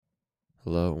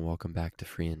Hello and welcome back to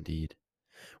Free Indeed.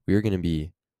 We are going to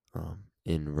be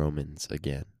in Romans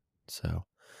again. So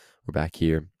we're back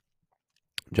here,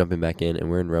 jumping back in,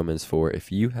 and we're in Romans 4.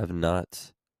 If you have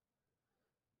not,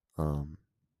 go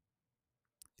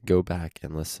back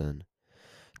and listen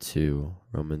to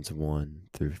Romans 1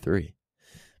 through 3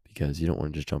 because you don't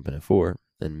want to just jump in at 4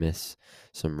 and miss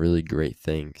some really great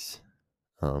things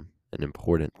and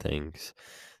important things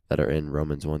that are in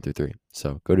Romans 1 through 3.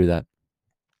 So go do that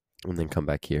and then come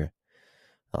back here.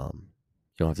 You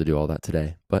don't have to do all that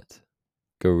today, but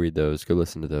go read those. Go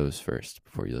listen to those first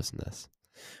before you listen to this.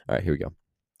 All right, here we go.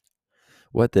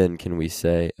 What then can we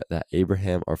say that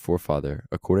Abraham, our forefather,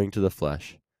 according to the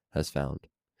flesh, has found?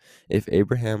 If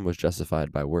Abraham was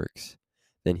justified by works,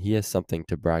 then he has something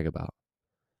to brag about,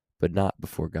 but not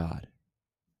before God.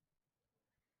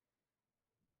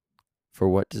 For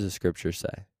what does the scripture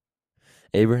say?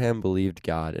 Abraham believed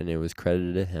God, and it was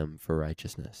credited to him for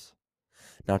righteousness.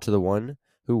 Now to the one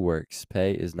who works,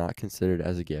 pay is not considered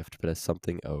as a gift, but as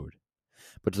something owed.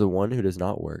 But to the one who does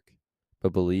not work,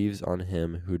 but believes on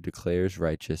him who declares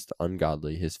righteous the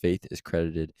ungodly, his faith is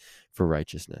credited for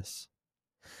righteousness.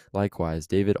 Likewise,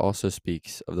 David also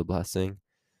speaks of the blessing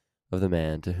of the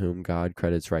man to whom God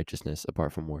credits righteousness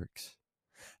apart from works.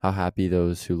 How happy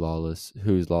those whose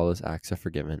lawless acts are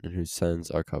forgiven and whose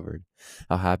sins are covered.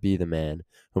 How happy the man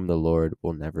whom the Lord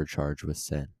will never charge with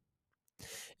sin.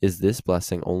 Is this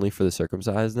blessing only for the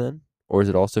circumcised then, or is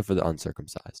it also for the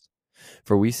uncircumcised?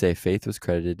 For we say faith was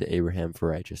credited to Abraham for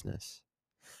righteousness.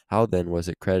 How then was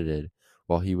it credited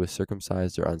while he was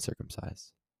circumcised or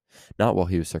uncircumcised? Not while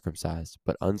he was circumcised,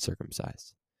 but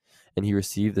uncircumcised. And he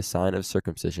received the sign of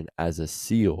circumcision as a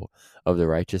seal of the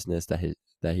righteousness that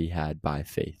he had by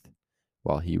faith,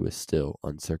 while he was still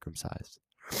uncircumcised.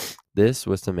 This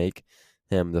was to make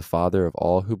him the father of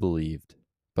all who believed,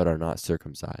 but are not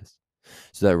circumcised,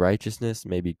 so that righteousness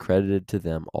may be credited to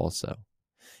them also.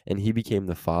 And he became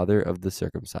the father of the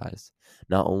circumcised,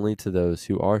 not only to those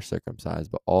who are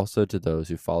circumcised, but also to those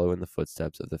who follow in the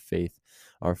footsteps of the faith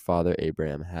our father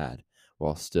Abraham had,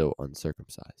 while still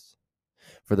uncircumcised.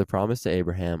 For the promise to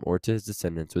Abraham or to his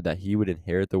descendants that he would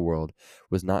inherit the world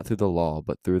was not through the law,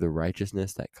 but through the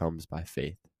righteousness that comes by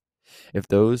faith. If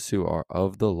those who are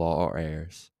of the law are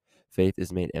heirs, faith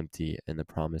is made empty and the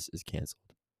promise is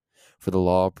canceled. For the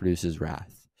law produces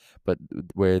wrath, but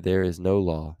where there is no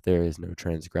law, there is no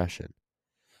transgression.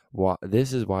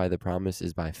 This is why the promise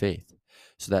is by faith,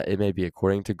 so that it may be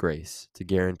according to grace, to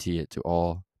guarantee it to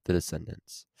all the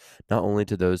descendants, not only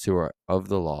to those who are of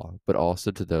the law, but also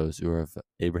to those who are of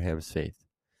Abraham's faith.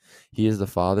 He is the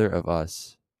father of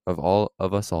us, of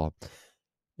us all,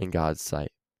 in God's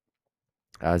sight.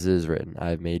 As it is written, I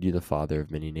have made you the father of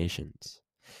many nations.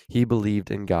 He believed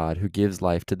in God, who gives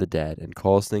life to the dead and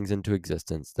calls things into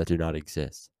existence that do not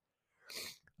exist.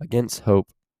 Against hope,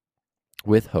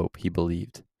 with hope, he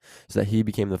believed, so that he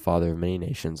became the father of many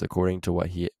nations, according to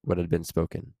what had been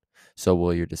spoken. So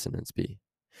will your descendants be.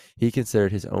 He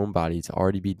considered his own body to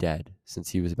already be dead, since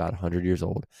he was about 100 years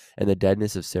old, and the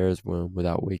deadness of Sarah's womb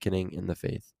without weakening in the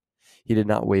faith. He did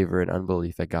not waver in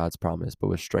unbelief at God's promise, but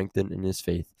was strengthened in his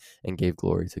faith and gave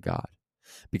glory to God,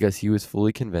 because he was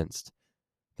fully convinced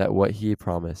that what he had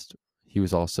promised he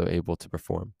was also able to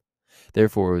perform.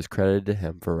 Therefore it was credited to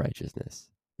him for righteousness.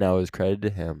 Now it was credited to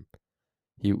him.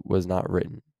 He was not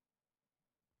written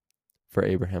for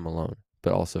Abraham alone,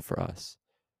 but also for us.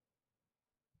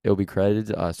 It will be credited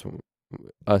to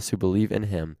us who believe in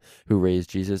him who raised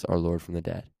Jesus our Lord from the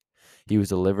dead. He was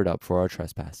delivered up for our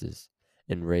trespasses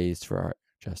and raised for our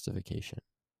justification.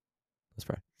 Let's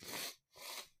pray.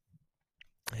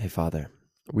 Hey, Father,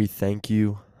 we thank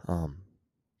you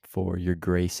for your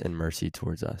grace and mercy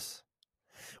towards us.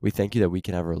 We thank you that we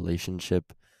can have a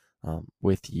relationship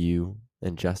with you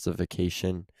and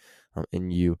justification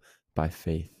in you by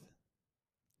faith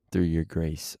through your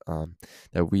grace,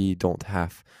 that we don't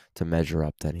have to measure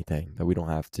up to anything, that we don't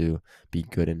have to be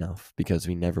good enough because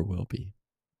we never will be.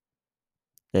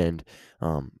 And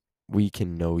we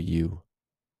can know you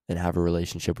and have a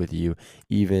relationship with you,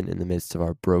 even in the midst of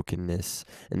our brokenness,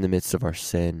 in the midst of our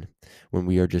sin, when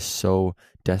we are just so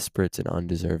desperate and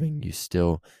undeserving, you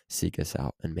still seek us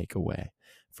out and make a way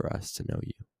for us to know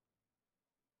you.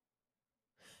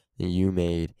 And you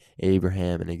made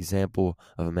Abraham an example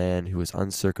of a man who was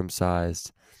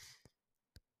uncircumcised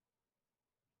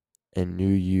and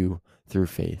knew you through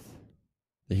faith,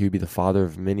 that he would be the father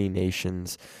of many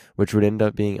nations, which would end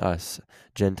up being us,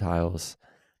 Gentiles,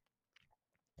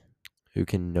 who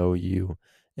can know you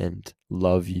and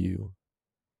love you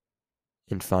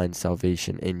and find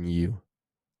salvation in you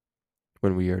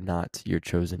when we are not your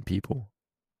chosen people.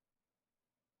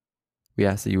 We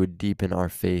ask that you would deepen our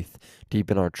faith,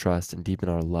 deepen our trust, and deepen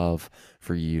our love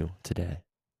for you today.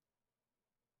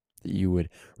 That you would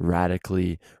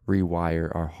radically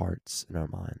rewire our hearts and our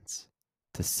minds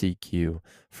to seek you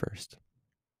first.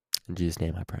 In Jesus'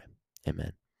 name I pray.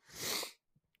 Amen.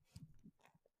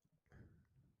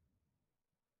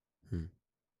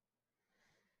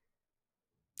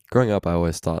 Growing up, I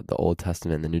always thought the Old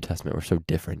Testament and the New Testament were so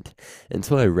different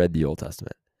until I read the Old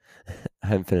Testament. I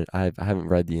haven't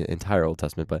read the entire Old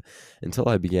Testament, but until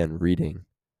I began reading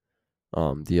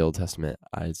the Old Testament,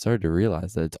 I started to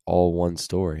realize that it's all one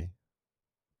story.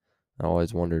 I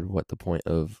always wondered what the point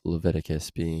of Leviticus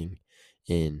being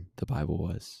in the Bible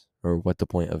was, or what the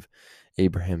point of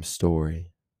Abraham's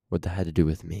story, what that had to do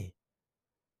with me.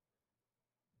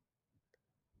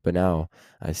 But now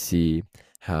I see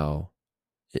how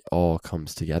it all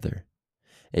comes together.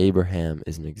 Abraham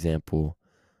is an example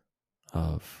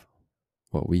of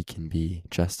what we can be,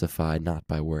 justified not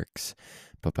by works,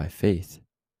 but by faith.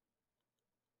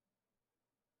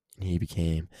 And he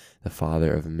became the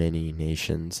father of many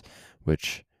nations,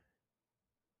 which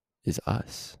is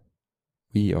us.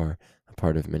 We are a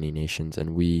part of many nations,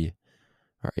 and we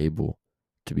are able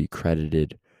to be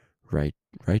credited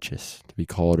righteous, to be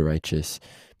called righteous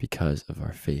because of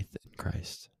our faith in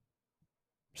Christ.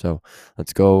 So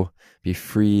let's go be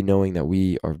free, knowing that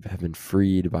we have been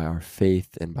freed by our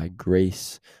faith and by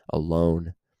grace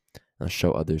alone. Let's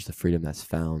show others the freedom that's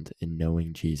found in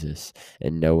knowing Jesus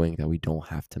and knowing that we don't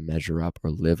have to measure up or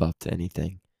live up to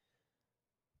anything.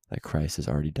 That Christ has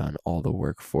already done all the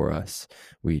work for us.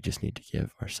 We just need to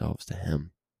give ourselves to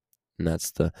him. And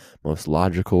that's the most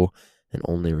logical and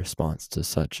only response to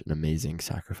such an amazing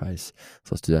sacrifice.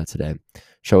 So let's do that today.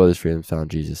 Show others freedom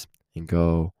found in Jesus, and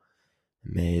go.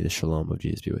 May the shalom of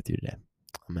Jesus be with you today.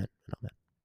 Amen and amen.